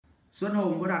Xuân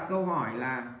Hùng có đặt câu hỏi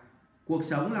là cuộc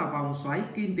sống là vòng xoáy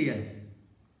kim tiền,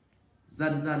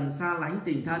 dần dần xa lánh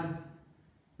tình thân,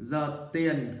 giờ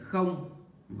tiền không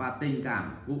và tình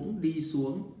cảm cũng đi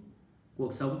xuống,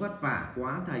 cuộc sống vất vả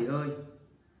quá thầy ơi.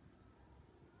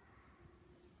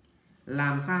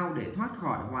 Làm sao để thoát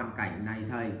khỏi hoàn cảnh này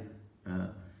thầy?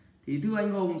 Thì thưa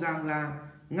anh Hùng rằng là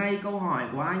ngay câu hỏi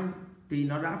của anh thì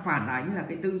nó đã phản ánh là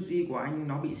cái tư duy của anh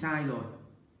nó bị sai rồi.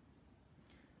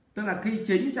 Tức là khi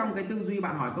chính trong cái tư duy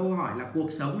bạn hỏi câu hỏi là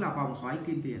cuộc sống là vòng xoáy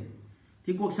kim tiền,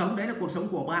 thì cuộc sống đấy là cuộc sống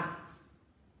của bạn,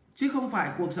 chứ không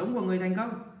phải cuộc sống của người thành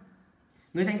công.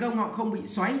 Người thành công họ không bị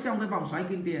xoáy trong cái vòng xoáy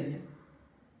kim tiền nhé.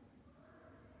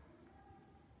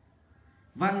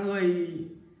 Và người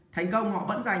thành công họ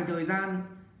vẫn dành thời gian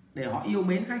để họ yêu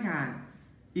mến khách hàng,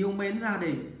 yêu mến gia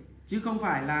đình, chứ không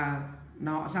phải là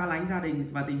họ xa lánh gia đình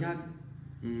và tình thân.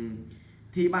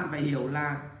 Thì bạn phải hiểu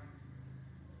là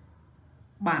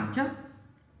bản chất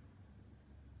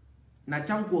là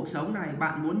trong cuộc sống này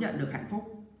bạn muốn nhận được hạnh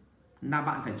phúc là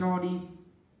bạn phải cho đi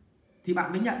thì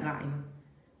bạn mới nhận lại.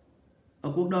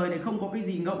 Ở cuộc đời này không có cái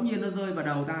gì ngẫu nhiên nó rơi vào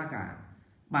đầu ta cả.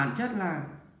 Bản chất là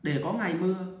để có ngày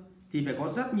mưa thì phải có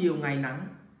rất nhiều ngày nắng,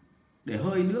 để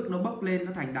hơi nước nó bốc lên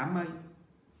nó thành đám mây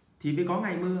thì mới có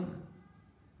ngày mưa.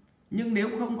 Nhưng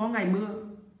nếu không có ngày mưa,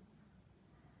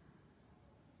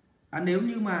 nếu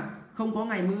như mà không có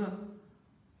ngày mưa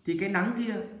thì cái nắng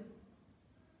kia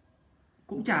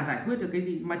cũng chả giải quyết được cái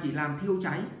gì, mà chỉ làm thiêu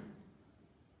cháy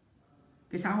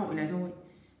cái xã hội này thôi.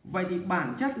 Vậy thì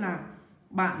bản chất là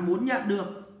bạn muốn nhận được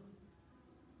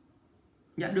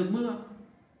mưa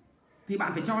thì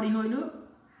bạn phải cho đi hơi nước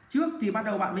trước thì bắt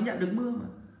đầu bạn mới nhận được mưa mà,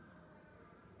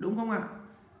 đúng không ạ?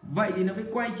 Vậy thì nó mới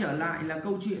quay trở lại là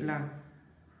câu chuyện là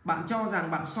bạn cho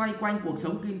rằng bạn xoay quanh cuộc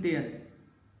sống kim tiền,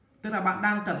 tức là bạn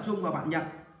đang tập trung vào bạn nhận.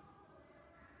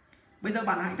 Bây giờ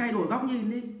bạn hãy thay đổi góc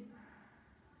nhìn đi.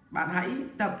 Bạn hãy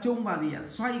tập trung vào gì ạ?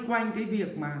 Xoay quanh cái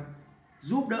việc mà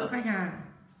giúp đỡ khách hàng,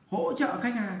 hỗ trợ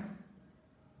khách hàng.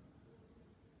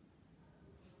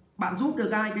 Bạn giúp được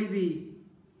ai cái gì?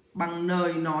 Bằng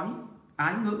lời nói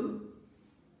ái ngữ,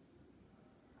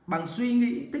 bằng suy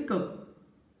nghĩ tích cực,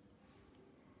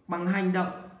 bằng hành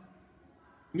động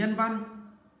nhân văn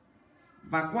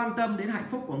và quan tâm đến hạnh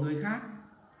phúc của người khác.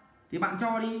 Thì bạn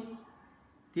cho đi,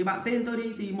 thì bạn tên tôi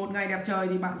đi, thì một ngày đẹp trời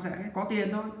thì bạn sẽ có tiền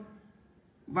thôi.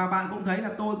 Và bạn cũng thấy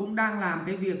là tôi cũng đang làm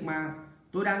cái việc mà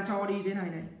tôi đang cho đi thế này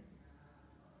này.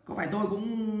 Có phải tôi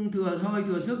cũng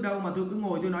thừa sức đâu mà tôi cứ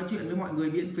ngồi tôi nói chuyện với mọi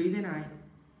người miễn phí thế này.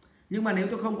 Nhưng mà nếu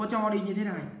tôi không có cho đi như thế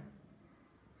này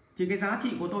thì cái giá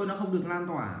trị của tôi nó không được lan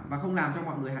tỏa và không làm cho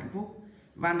mọi người hạnh phúc.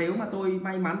 Và nếu mà tôi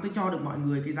may mắn tôi cho được mọi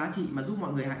người cái giá trị mà giúp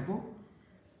mọi người hạnh phúc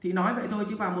thì nói vậy thôi,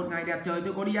 chứ vào một ngày đẹp trời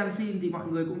tôi có đi ăn xin thì mọi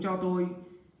người cũng cho tôi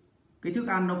cái thức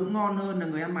ăn nó cũng ngon hơn là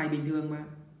người ăn mày bình thường mà.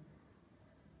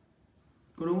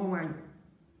 Có đúng không anh?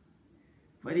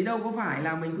 Vậy thì đâu có phải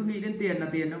là mình cứ nghĩ đến tiền là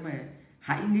tiền nó về.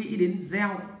 Hãy nghĩ đến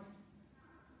gieo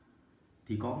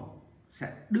thì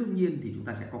đương nhiên thì chúng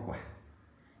ta sẽ có quả.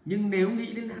 Nhưng nếu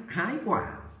nghĩ đến hái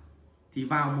quả thì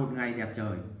vào một ngày đẹp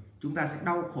trời chúng ta sẽ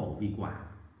đau khổ vì quả,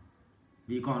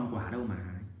 vì còn quả đâu mà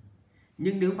hái.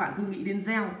 Nhưng nếu bạn cứ nghĩ đến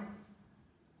gieo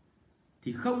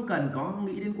thì không cần có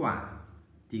nghĩ đến quả,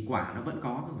 thì quả nó vẫn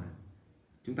có cơ mà.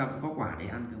 Chúng ta vẫn có quả để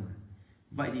ăn cơ mà.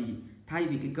 Vậy thì thay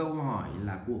vì cái câu hỏi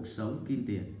là cuộc sống kim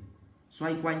tiền,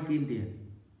 xoay quanh kim tiền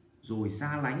rồi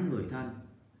xa lánh người thân,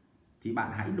 thì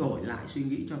bạn hãy đổi lại suy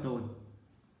nghĩ cho tôi.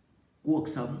 Cuộc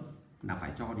sống là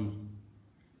phải cho đi.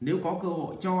 Nếu có cơ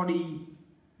hội cho đi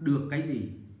được cái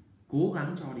gì, cố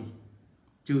gắng cho đi.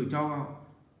 Trừ cho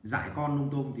dạy con lung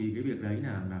tung thì cái việc đấy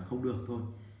là không được thôi.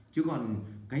 Chứ còn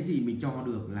cái gì mình cho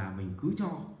được là mình cứ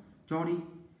cho đi.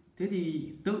 Thế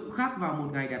thì tự khắc vào một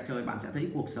ngày đẹp trời bạn sẽ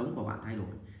thấy cuộc sống của bạn thay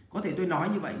đổi. Có thể tôi nói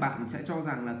như vậy bạn sẽ cho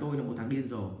rằng là tôi là một thằng điên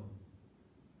rồ.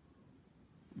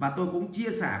 Và tôi cũng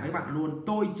chia sẻ với bạn luôn,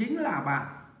 tôi chính là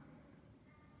bạn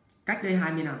cách đây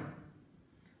 20 năm.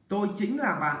 Tôi chính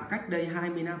là bạn cách đây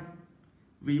 20 năm.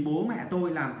 Vì bố mẹ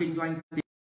tôi làm kinh doanh,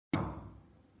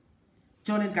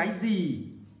 cho nên cái gì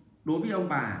đối với ông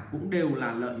bà cũng đều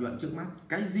là lợi nhuận trước mắt.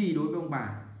 Cái gì đối với ông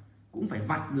bà cũng phải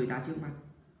vặt người ta trước mắt,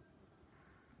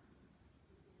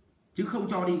 chứ không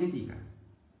cho đi cái gì cả.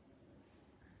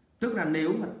 Tức là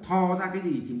nếu mà thò ra cái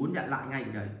gì thì muốn nhận lại ngay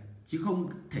ở đấy, chứ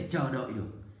không thể chờ đợi được.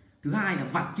 Thứ hai là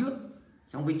vặt trước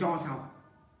xong mới cho sau.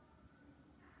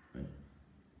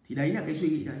 Thì đấy là cái suy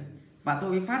nghĩ đấy. Và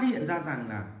tôi phát hiện ra rằng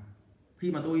là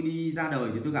khi mà tôi đi ra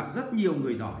đời thì tôi gặp rất nhiều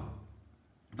người giỏi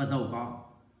và giàu có.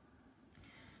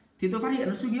 Thì tôi phát hiện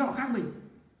nó suy nghĩ họ khác mình.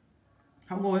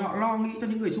 Họ ngồi họ lo nghĩ cho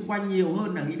những người xung quanh nhiều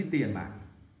hơn là nghĩ đến tiền bạc.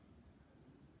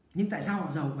 Nhưng tại sao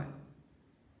họ giàu vậy?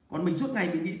 Còn mình suốt ngày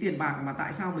mình nghĩ tiền bạc mà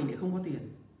tại sao mình lại không có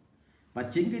tiền? Và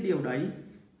chính cái điều đấy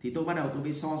thì tôi bắt đầu tôi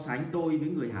mới so sánh tôi với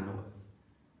người Hà Nội.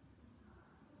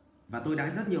 Và tôi đã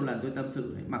rất nhiều lần tôi tâm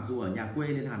sự đấy, mặc dù ở nhà quê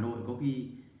lên Hà Nội có khi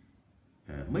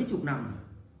mấy chục năm rồi,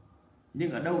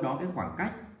 nhưng ở đâu đó cái khoảng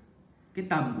cách, cái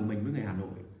tầm của mình với người Hà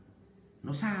Nội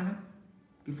nó xa lắm,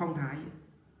 cái phong thái ấy.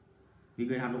 Vì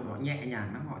người Hà Nội họ nhẹ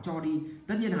nhàng lắm, họ cho đi.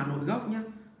 Tất nhiên Hà Nội gốc nhá,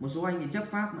 một số anh thì chấp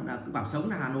pháp mà là cứ bảo sống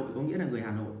là Hà Nội có nghĩa là người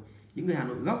Hà Nội. Những người Hà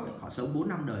Nội gốc ấy, họ sống 4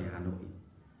 năm đời ở Hà Nội,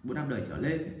 4 năm đời trở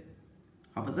lên ấy,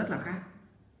 họ vẫn rất là khác,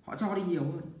 họ cho đi nhiều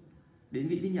hơn, đến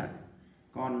Mỹ đến Nhật.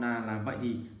 Còn là vậy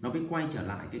thì nó mới quay trở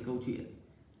lại cái câu chuyện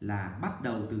là bắt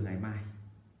đầu từ ngày mai.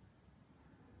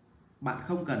 Bạn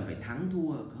không cần phải thắng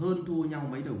thua, hơn thua nhau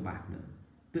mấy đồng bạc nữa.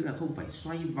 Tức là không phải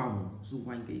xoay vòng xung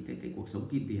quanh cái cuộc sống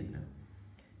kim tiền nữa.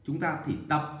 Chúng ta thì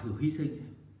tập thử hy sinh xem.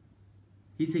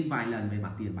 Hy sinh vài lần về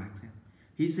mặt tiền bạc xem.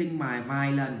 Hy sinh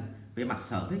vài lần về mặt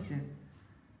sở thích xem.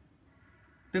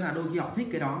 Tức là đôi khi họ thích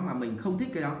cái đó mà mình không thích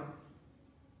cái đó,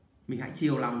 mình hãy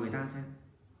chiều lòng người ta xem.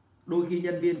 Đôi khi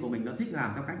nhân viên của mình nó thích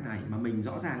làm theo cách này mà mình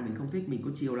rõ ràng mình không thích, mình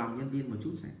có chiều lòng nhân viên một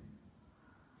chút xem.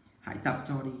 Hãy tập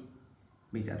cho đi.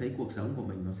 Mình sẽ thấy cuộc sống của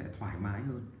mình nó sẽ thoải mái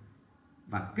hơn.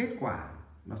 Và kết quả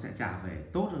nó sẽ trả về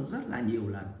tốt hơn rất là nhiều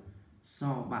lần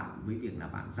so bạn với việc là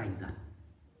bạn giành giật.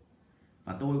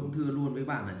 Và tôi cũng thưa luôn với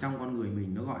bạn là trong con người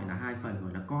mình nó gọi là hai phần,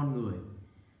 gọi là con người.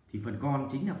 Thì phần con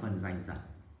chính là phần giành giật,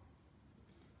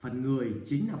 phần người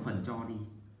chính là phần cho đi.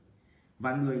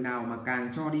 Và người nào mà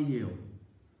càng cho đi nhiều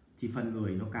thì phần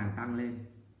người nó càng tăng lên.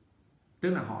 Tức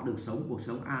là họ được sống cuộc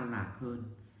sống an lạc hơn,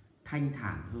 thanh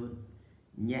thản hơn,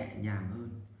 nhẹ nhàng hơn.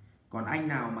 Còn anh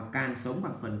nào mà càng sống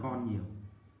bằng phần con nhiều,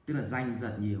 tức là giành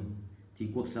giật nhiều,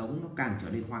 thì cuộc sống nó càng trở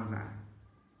nên hoang dã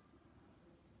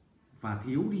và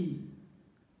thiếu đi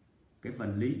cái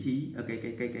phần lý trí, cái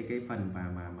phần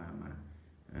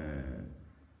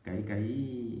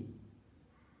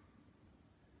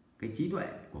cái trí tuệ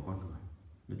của con người.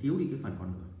 Nó thiếu đi cái phần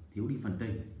con người, thiếu đi phần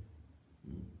tình.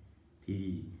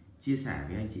 Thì chia sẻ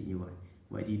với anh chị như vậy.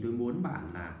 Vậy thì tôi muốn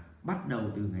bạn là bắt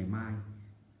đầu từ ngày mai,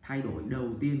 thay đổi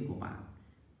đầu tiên của bạn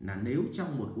là nếu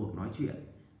trong một cuộc nói chuyện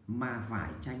mà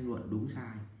phải tranh luận đúng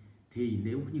sai thì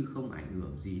nếu như không ảnh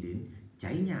hưởng gì đến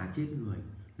cháy nhà chết người,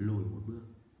 lùi một bước.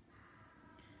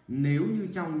 Nếu như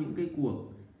trong những cái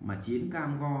cuộc mà chiến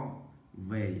cam go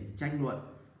về tranh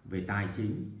luận, về tài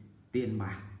chính, tiền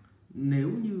bạc,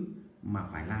 nếu như mà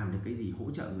phải làm được cái gì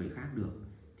hỗ trợ người khác được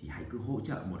thì hãy cứ hỗ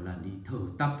trợ một lần đi, thử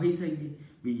tập hy sinh đi.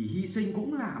 Vì hy sinh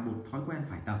cũng là một thói quen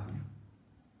phải tập nhé.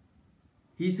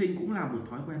 Hy sinh cũng là một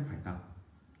thói quen phải tập,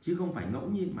 chứ không phải ngẫu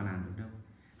nhiên mà làm được đâu.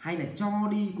 Hay là cho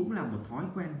đi cũng là một thói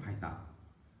quen phải tập.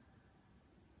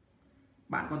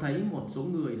 Bạn có thấy một số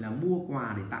người là mua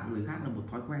quà để tặng người khác là một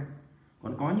thói quen.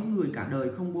 Còn có những người cả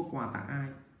đời không mua quà tặng ai,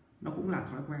 nó cũng là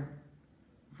thói quen.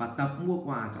 Và tập mua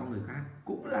quà cho người khác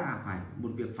cũng là phải một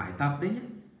việc phải tập đấy nhé,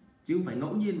 chứ không phải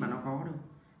ngẫu nhiên mà nó có đâu.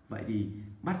 Vậy thì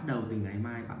bắt đầu từ ngày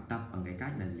mai bạn tập bằng cái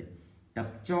cách là gì?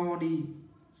 Tập cho đi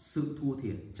sự thua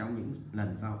thiệt trong những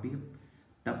lần giao tiếp.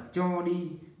 Tập cho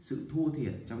đi sự thua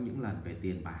thiệt trong những lần về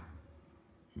tiền bạc.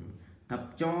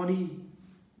 Tập cho đi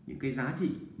những cái giá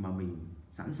trị mà mình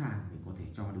sẵn sàng mình có thể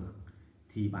cho được.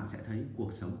 Thì bạn sẽ thấy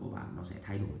cuộc sống của bạn nó sẽ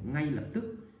thay đổi ngay lập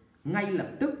tức. Ngay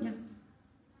lập tức nhé.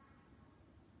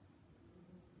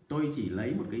 Tôi chỉ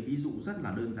lấy một cái ví dụ rất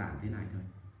là đơn giản thế này thôi.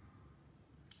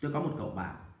 Tôi có một cậu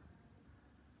bạn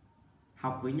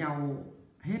học với nhau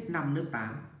hết năm lớp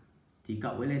 8 thì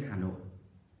cậu ấy lên Hà Nội.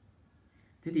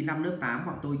 Thế thì năm lớp 8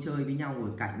 bọn tôi chơi với nhau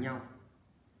ngồi cạnh nhau.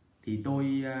 Thì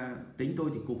tôi tính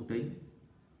tôi thì cục tính.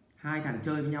 Hai thằng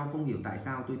chơi với nhau không hiểu tại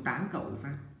sao tôi tán cậu ấy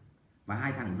phát. Và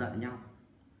hai thằng giận nhau.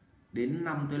 Đến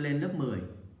năm tôi lên lớp 10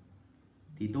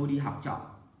 thì tôi đi học trọ.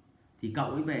 Thì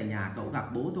cậu ấy về nhà, cậu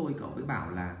gặp bố tôi, cậu ấy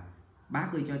bảo là bác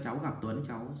ơi cho cháu gặp Tuấn,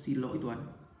 cháu xin lỗi Tuấn.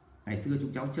 Ngày xưa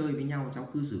chúng cháu chơi với nhau, cháu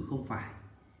cư xử không phải,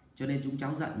 cho nên chúng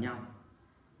cháu giận nhau.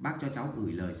 Bác cho cháu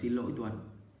gửi lời xin lỗi Tuấn.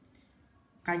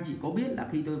 Các anh chị có biết là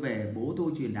khi tôi về, bố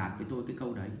tôi truyền đạt với tôi cái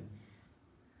câu đấy.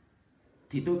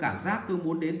 Thì tôi cảm giác tôi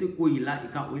muốn đến tôi quỳ lạy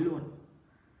cậu ấy luôn.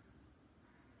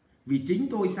 Vì chính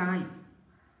tôi sai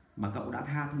mà cậu đã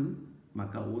tha thứ, mà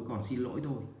cậu ấy còn xin lỗi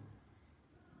tôi.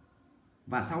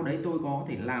 Và sau đấy tôi có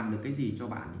thể làm được cái gì cho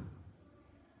bạn ấy,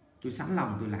 tôi sẵn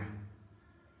lòng tôi làm.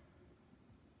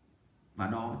 Và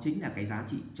đó chính là cái giá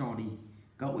trị cho đi.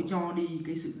 Cậu ấy cho đi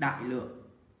cái sự đại lượng.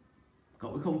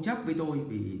 Cậu ấy không chấp với tôi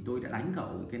vì tôi đã đánh cậu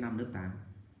ấy cái năm lớp 8.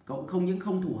 Cậu không những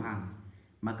không thù hằn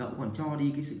mà cậu còn cho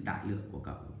đi cái sự đại lượng của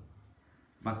cậu ấy.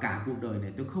 Và cả cuộc đời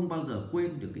này tôi không bao giờ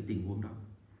quên được cái tình huống đó.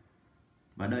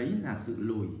 Và đấy là sự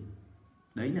lùi,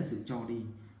 đấy là sự cho đi.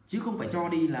 Chứ không phải cho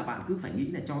đi là bạn cứ phải nghĩ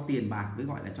là cho tiền bạc mới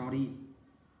gọi là cho đi.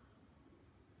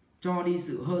 Cho đi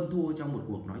sự hơn thua trong một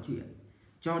cuộc nói chuyện.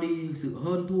 cho đi sự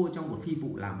hơn thua trong một phi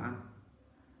vụ làm ăn,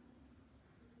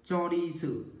 cho đi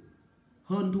sự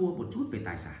hơn thua một chút về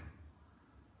tài sản.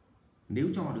 Nếu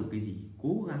cho được cái gì,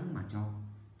 cố gắng mà cho,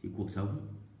 thì cuộc sống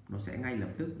nó sẽ ngay lập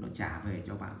tức nó trả về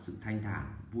cho bạn sự thanh thản,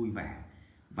 vui vẻ.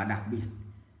 Và đặc biệt,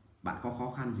 bạn có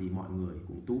khó khăn gì mọi người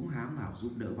cũng túm hám vào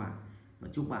giúp đỡ bạn. Và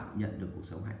chúc bạn nhận được cuộc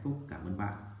sống hạnh phúc. Cảm ơn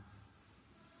bạn.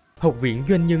 Học viện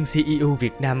Doanh nhân CEO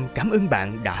Việt Nam cảm ơn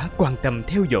bạn đã quan tâm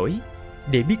theo dõi.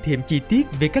 Để biết thêm chi tiết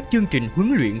về các chương trình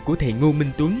huấn luyện của thầy Ngô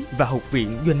Minh Tuấn và Học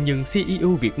viện Doanh nhân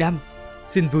CEO Việt Nam,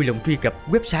 xin vui lòng truy cập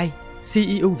website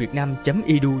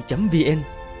ceovietnam.edu.vn,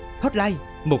 hotline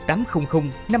 1800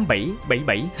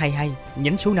 577722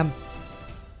 nhánh số 5.